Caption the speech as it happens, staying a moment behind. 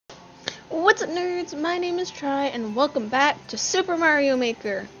What's up, nerds? My name is Chai, and welcome back to Super Mario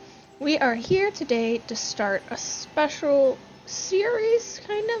Maker. We are here today to start a special series,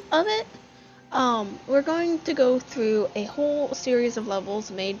 kind of it. We're going to go through a whole series of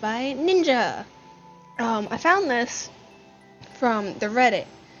levels made by Ninja. I found this from the Reddit,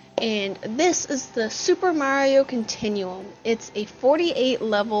 and this is the Super Mario Continuum. It's a 48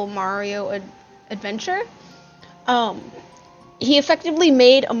 level Mario adventure. He effectively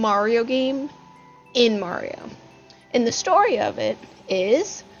made a Mario game in Mario. And the story of it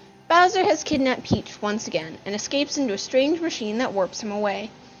is Bowser has kidnapped Peach once again and escapes into a strange machine that warps him away.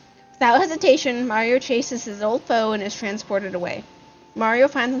 Without hesitation, Mario chases his old foe and is transported away. Mario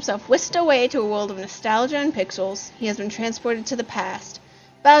finds himself whisked away to a world of nostalgia and pixels. He has been transported to the past.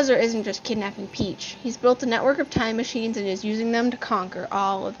 Bowser isn't just kidnapping Peach. He's built a network of time machines and is using them to conquer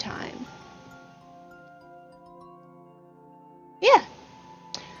all of time. Yeah.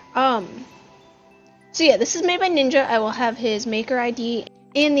 So yeah, this is made by Ninja. I will have his maker ID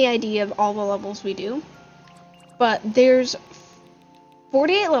and the ID of all the levels we do. But there's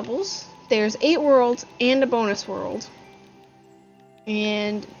 48 levels, there's 8 worlds, and a bonus world.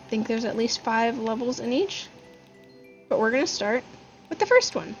 And I think there's at least 5 levels in each. But we're gonna start with the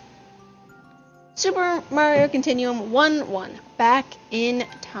first one. Super Mario Continuum 1-1, Back in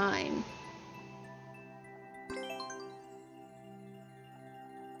Time.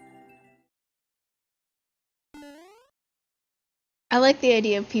 I like the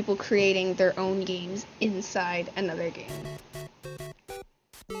idea of people creating their own games inside another game.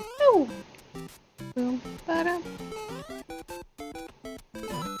 Oh! Boom, ba-da.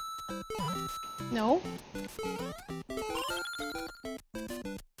 No?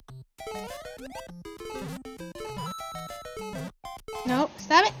 No,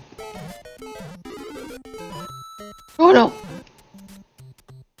 stop it! Oh no!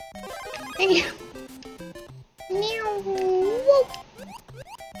 Thank you! Whoa.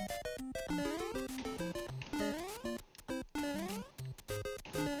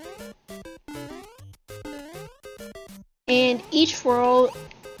 And each world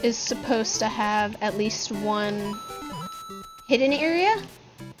is supposed to have at least one hidden area.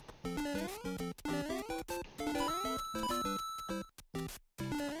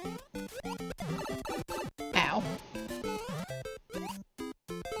 Ow.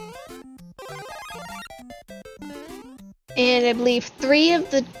 And I believe 3 of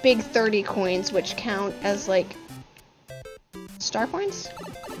the big 30 coins, which count as like star coins.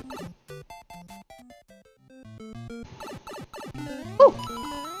 Woo!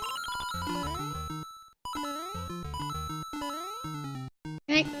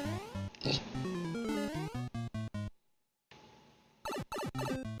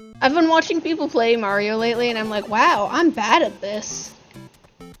 I've been watching people play Mario lately, and I'm like, wow, I'm bad at this.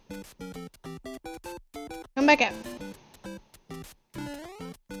 Come back out.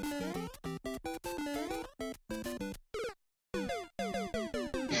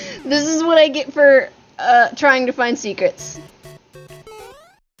 This is what I get for trying to find secrets.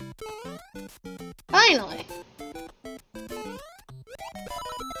 Finally.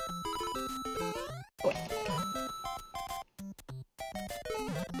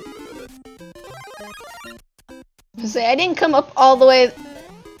 Say I didn't come up all the way.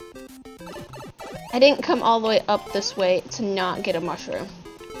 I didn't come all the way up this way to not get a mushroom.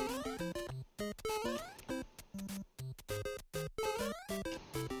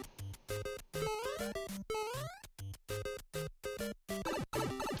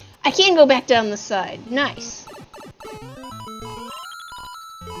 I can go back down the side. Nice.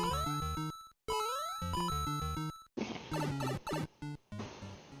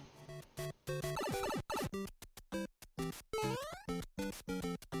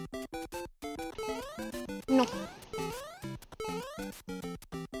 No.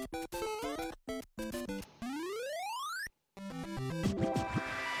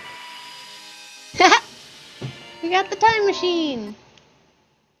 We got the time machine.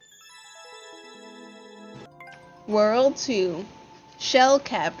 World 2, Shell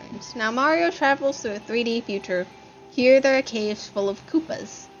Caverns. Now Mario travels through a 3D future. Here there are caves full of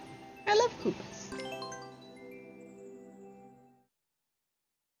Koopas. I love Koopas.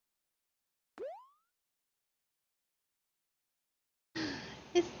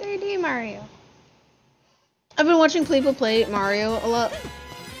 It's 3D Mario. I've been watching people play Mario a lot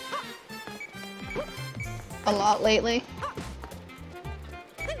lately.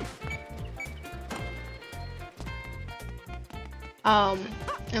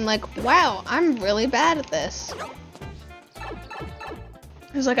 I'm like, wow, I'm really bad at this.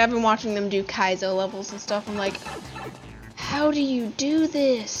 It's like I've been watching them do Kaizo levels and stuff. I'm like, how do you do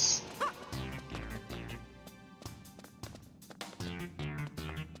this?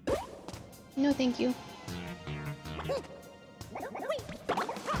 No, thank you.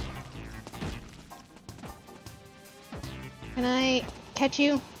 Can I catch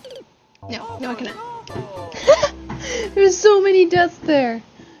you? No, no I cannot. There's so many deaths there.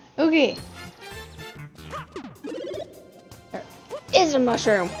 Okay. There is a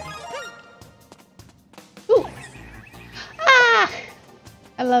mushroom. Ooh. Ah!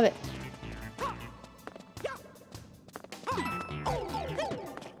 I love it.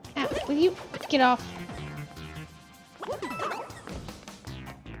 Ow, will you get off?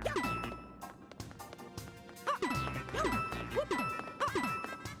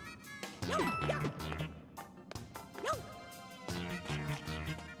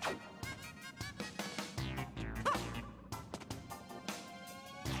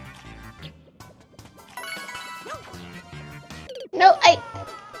 No,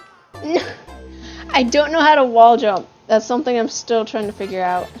 no, I don't know how to wall jump. That's something I'm still trying to figure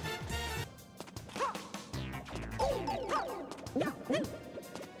out.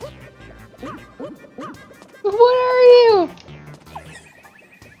 What are you?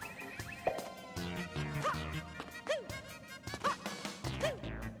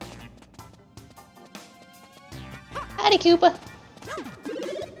 Howdy, Koopa.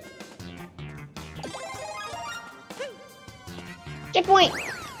 Checkpoint!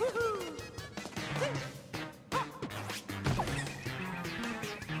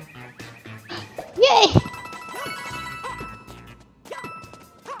 Yay!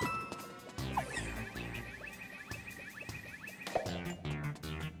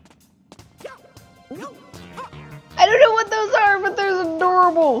 I don't know what those are, but they're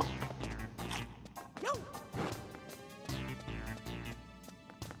adorable.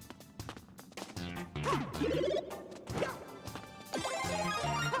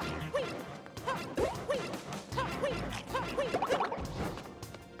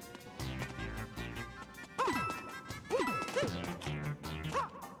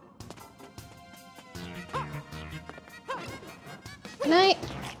 Good night.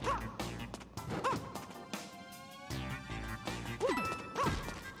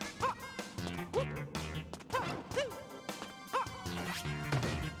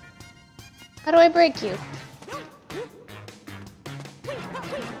 How do I break you?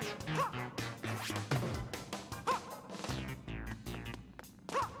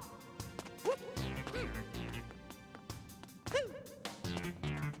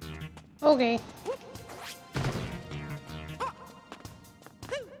 Okay.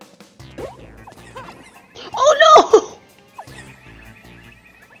 Oh no!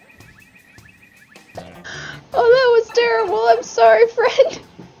 Oh, that was terrible. I'm sorry, friend.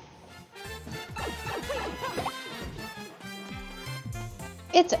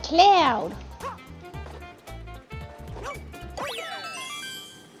 It's a cloud.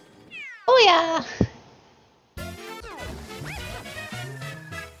 Oh yeah.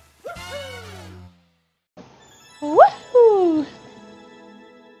 Woohoo!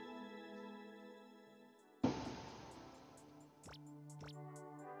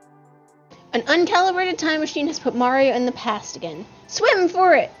 An uncalibrated time machine has put Mario in the past again. Swim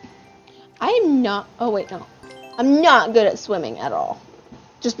for it! I am not. Oh wait, no. I'm not good at swimming at all.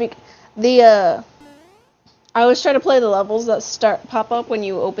 Just because I always try to play the levels that pop up when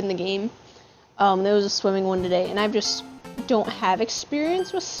you open the game. There was a swimming one today, and I just don't have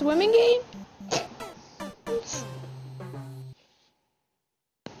experience with swimming game.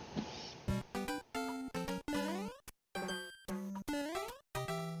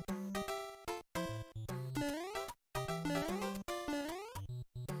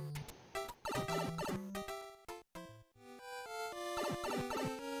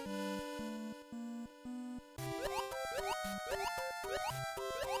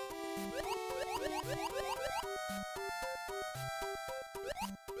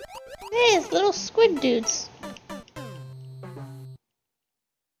 Hey, it's little squid dudes.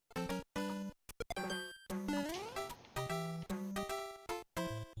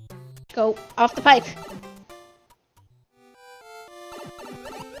 Go off the pipe.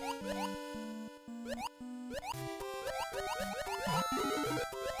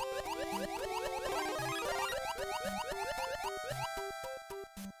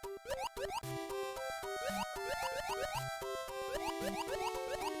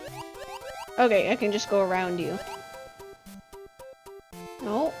 Okay, I can just go around you.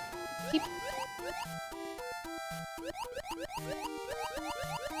 No. Keep.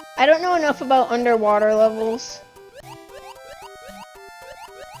 I don't know enough about underwater levels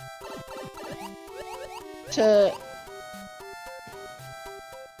to...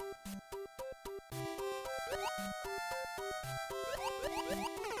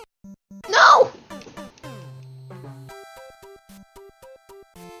 No!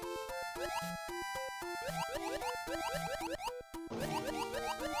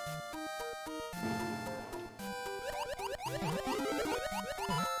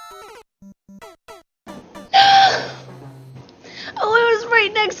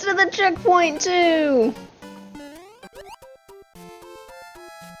 to the checkpoint too!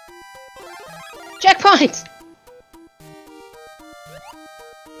 Checkpoint!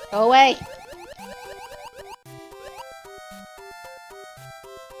 Go away!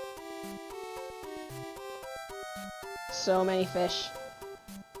 So many fish.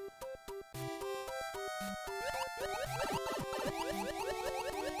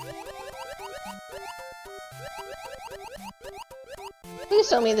 Please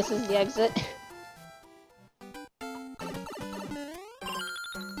tell me this is the exit.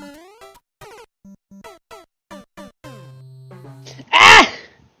 Ah!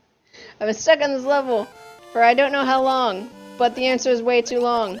 I've been stuck on this level for I don't know how long, but the answer is way too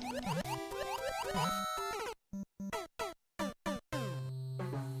long.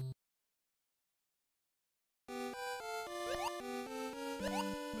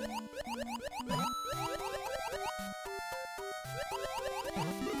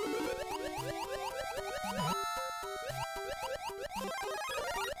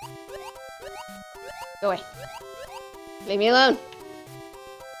 Go away. Leave me alone.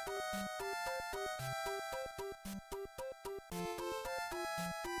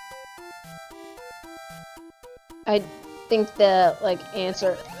 I think the,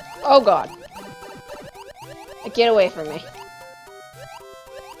 answer... Oh god. Get away from me.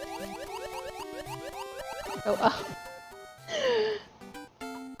 Oh,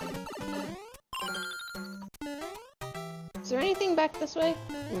 Is there anything back this way?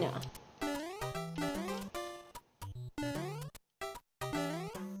 No.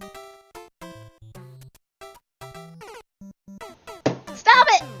 Stop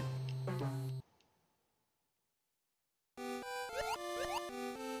it!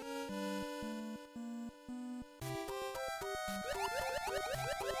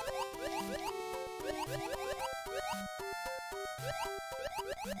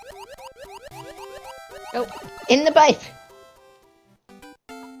 Oh, in the pipe!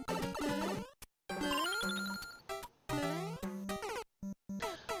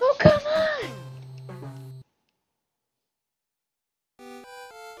 Oh, come on!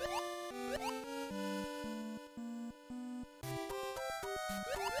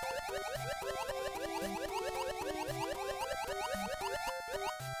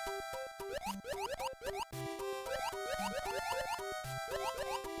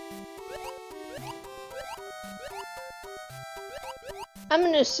 I'm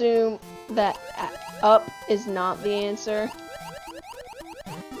gonna assume that up is not the answer.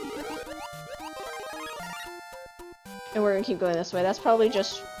 And we're gonna keep going this way. That's probably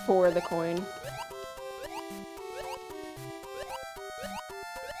just for the coin.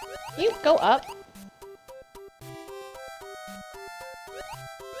 You go up.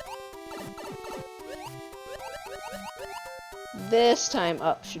 This time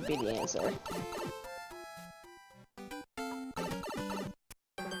up should be the answer.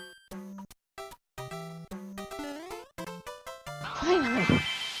 Finally.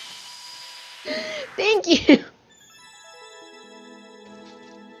 Thank you.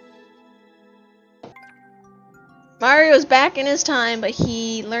 Mario's back in his time, but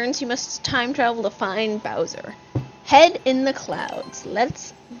he learns he must time travel to find Bowser. Head in the clouds.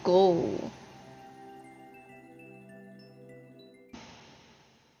 Let's go.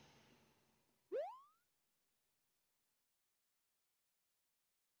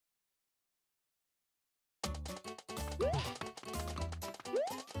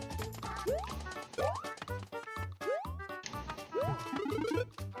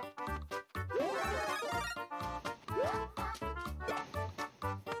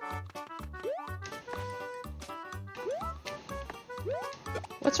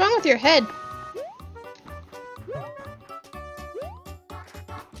 What's wrong with your head?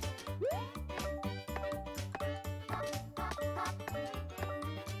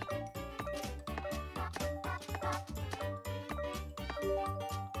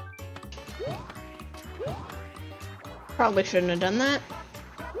 Probably shouldn't have done that.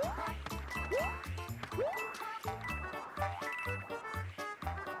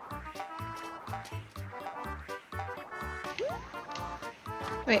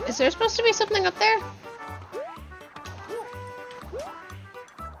 Wait, is there supposed to be something up there?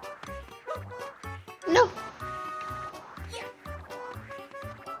 No.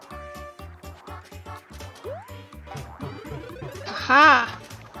 Aha!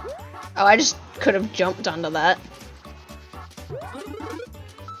 Oh, I just could have jumped onto that.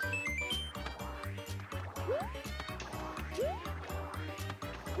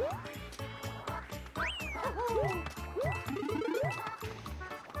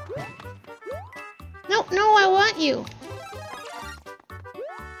 No, I want you.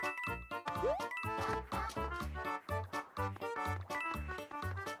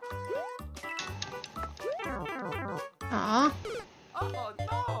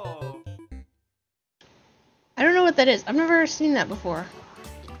 that is. I've never seen that before.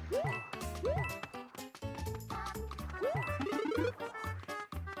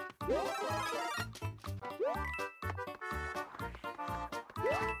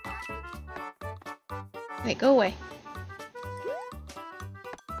 Wait, go away.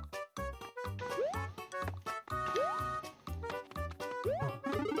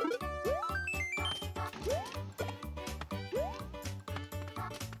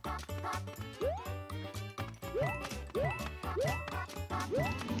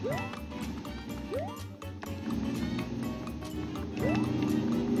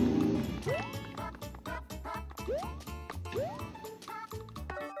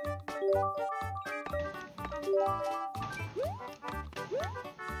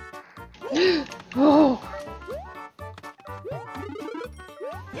 Oh.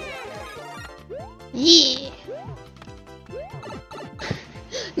 Yeah.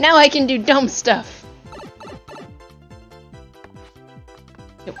 Now I can do dumb stuff.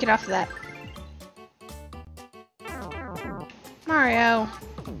 Nope, get off of that. Mario.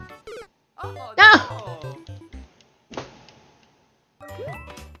 No!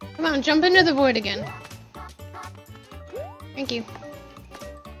 Come on, jump into the void again. Thank you.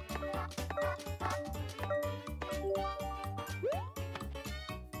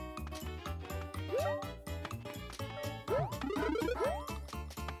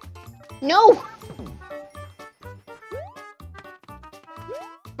 No!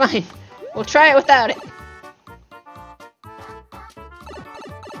 Fine. We'll try it without it.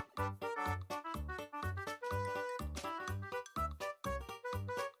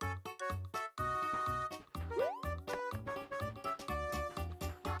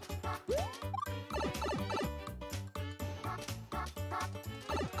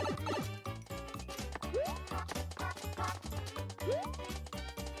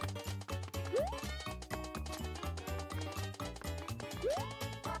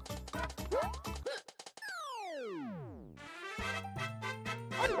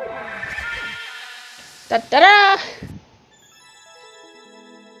 Da-da-da!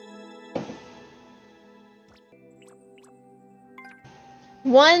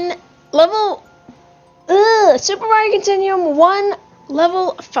 One level... Super Mario Continuum 1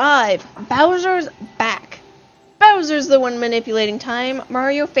 level 5. Bowser's back. Bowser's the one manipulating time.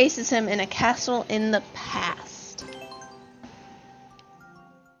 Mario faces him in a castle in the past.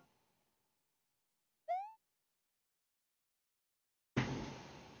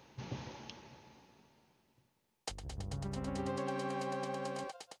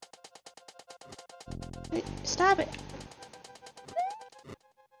 Wait, stop it.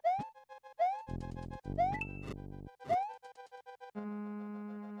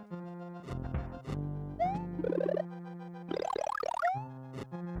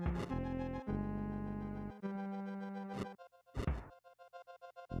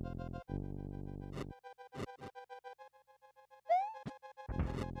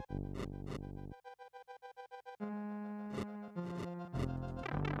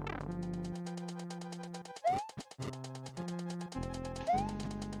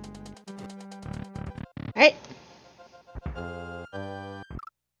 Right.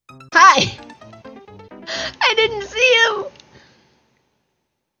 Hi! I didn't see him!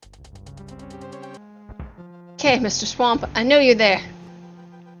 Okay, Mr. Swamp, I know you're there.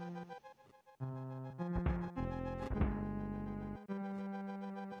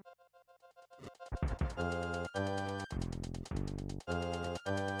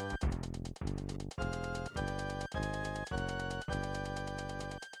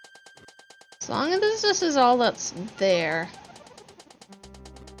 As long as this is all that's there.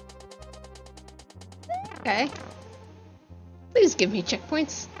 Okay. Please give me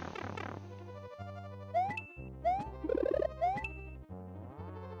checkpoints.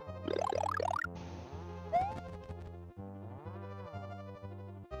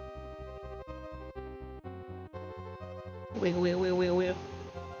 Wiggle, wiggle, wiggle, wiggle, wiggle.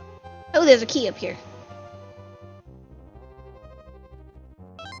 Oh, there's a key up here.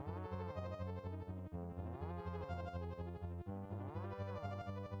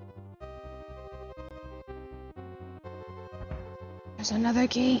 There's another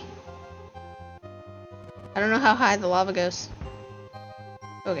key. I don't know how high the lava goes.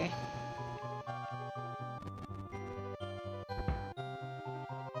 Okay.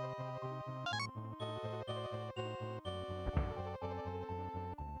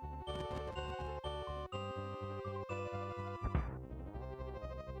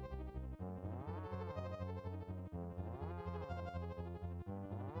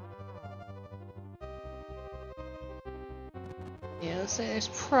 Yeah, let's say there's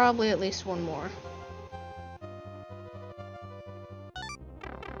probably at least one more.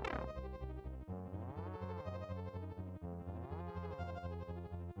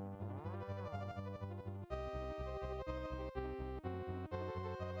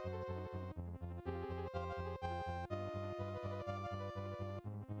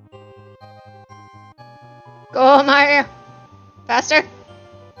 Go, Mario! Faster!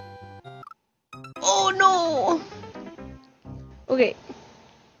 Oh no! Okay.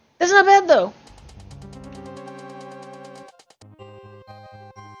 That's not bad though.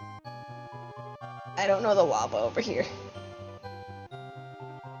 I don't know the lava over here.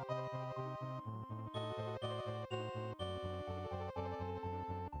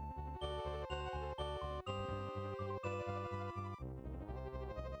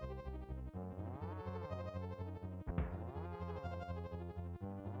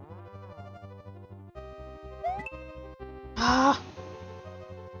 Ah.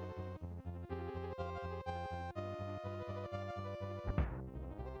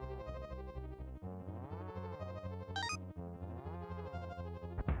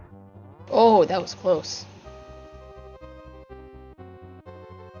 Oh, that was close.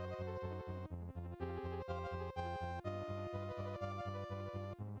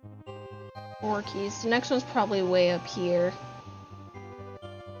 Four keys. The next one's probably way up here.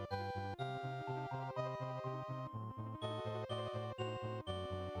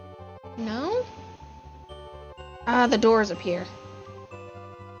 No? Ah, the door's up here.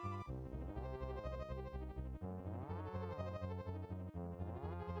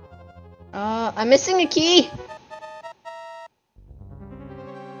 I'm missing a key.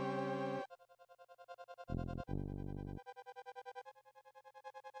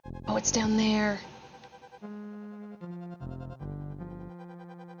 Oh, it's down there.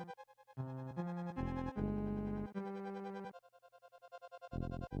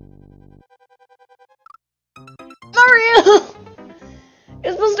 Mario!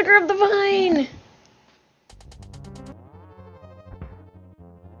 You're supposed to grab the vine!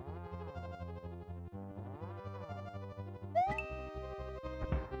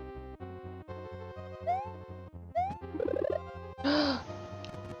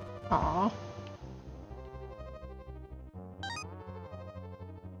 Aww.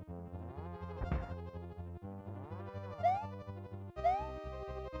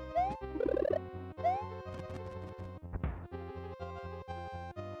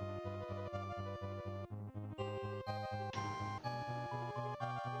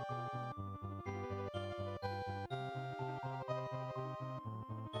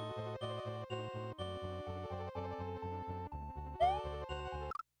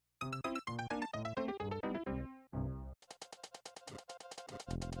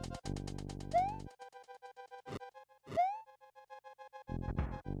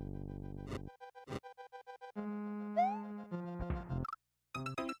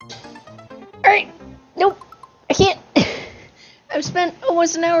 Alright, nope, I can't. I've spent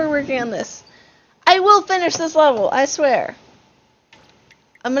almost an hour working on this. I will finish this level, I swear.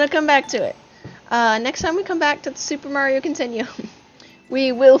 I'm gonna come back to it. Next time we come back to the Super Mario Continuum,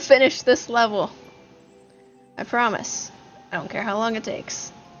 we will finish this level. I promise. I don't care how long it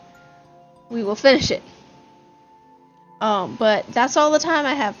takes. We will finish it. But that's all the time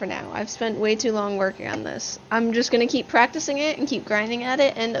I have for now. I've spent way too long working on this. I'm just gonna keep practicing it and keep grinding at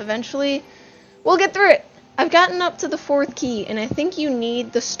it, and eventually we'll get through it. I've gotten up to the 4th key, and I think you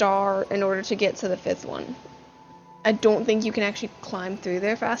need the star in order to get to the 5th one. I don't think you can actually climb through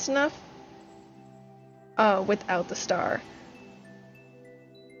there fast enough without the star.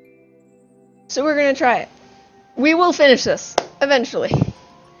 So we're gonna try it. We will finish this eventually.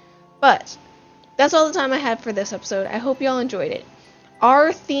 But that's all the time I had for this episode. I hope y'all enjoyed it.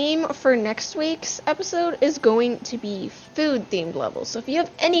 Our theme for next week's episode is going to be food-themed levels. So if you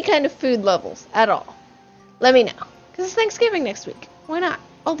have any kind of food levels at all, let me know. Because it's Thanksgiving next week. Why not?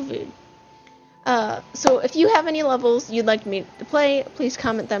 All the food. So if you have any levels you'd like me to play, please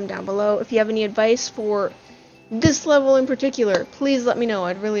comment them down below. If you have any advice for this level in particular, please let me know.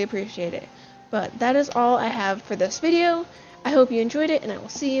 I'd really appreciate it. But that is all I have for this video. I hope you enjoyed it, and I will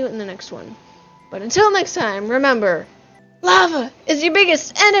see you in the next one. But until next time, remember, lava is your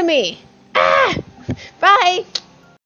biggest enemy! Ah! Bye!